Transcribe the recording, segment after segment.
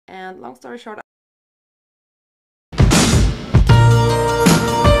And long story short,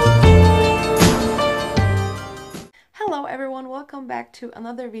 hello everyone, welcome back to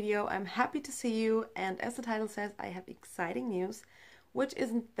another video. I'm happy to see you, and as the title says, I have exciting news, which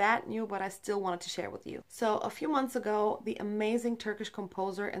isn't that new, but I still wanted to share with you. So a few months ago, the amazing Turkish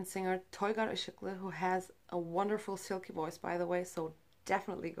composer and singer Toygar Işıklı, who has a wonderful silky voice by the way, so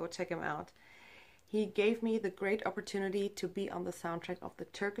definitely go check him out. He gave me the great opportunity to be on the soundtrack of the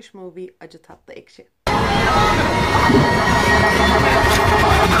Turkish movie Acı Tatlı Ekşi,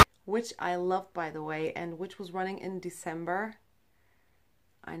 which I loved by the way, and which was running in December.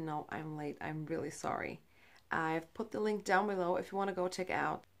 I know I'm late, I'm really sorry. I've put the link down below if you want to go check it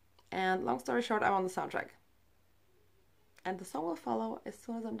out. And long story short, I'm on the soundtrack. And the song will follow as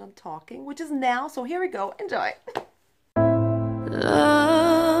soon as I'm done talking, which is now, so here we go, enjoy!